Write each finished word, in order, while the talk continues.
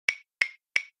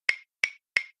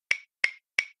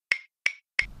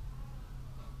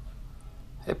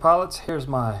Hey pilots, here's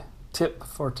my tip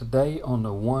for today on the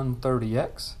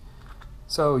 130X.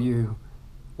 So you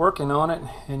working on it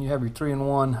and you have your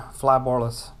 3-in-1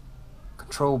 flybarless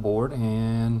control board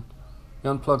and you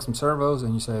unplug some servos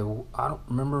and you say, well, I don't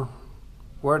remember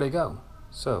where they go.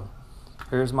 So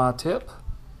here's my tip.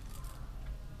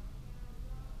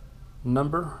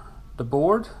 Number the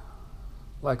board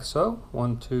like so,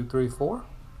 1, 2, 3, 4.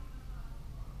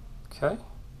 Okay.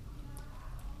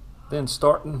 Then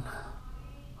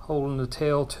holding the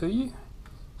tail to you,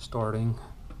 starting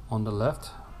on the left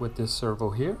with this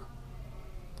servo here.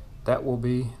 That will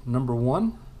be number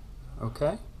 1,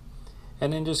 okay?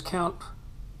 And then just count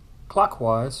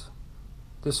clockwise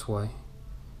this way,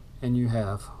 and you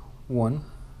have 1,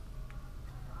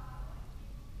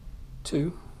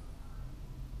 2,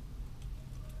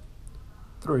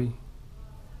 3,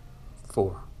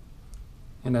 4.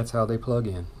 And that's how they plug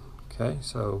in. Okay,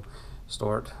 so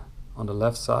start on the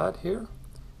left side here.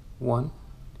 1,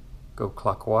 go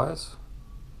clockwise.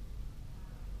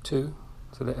 2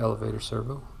 to the elevator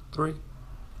servo. 3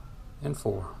 and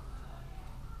 4.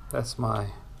 That's my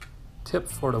tip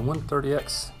for the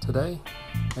 130X today.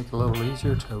 Make it a little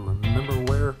easier to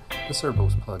remember where the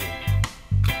servos plug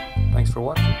in. Thanks for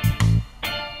watching.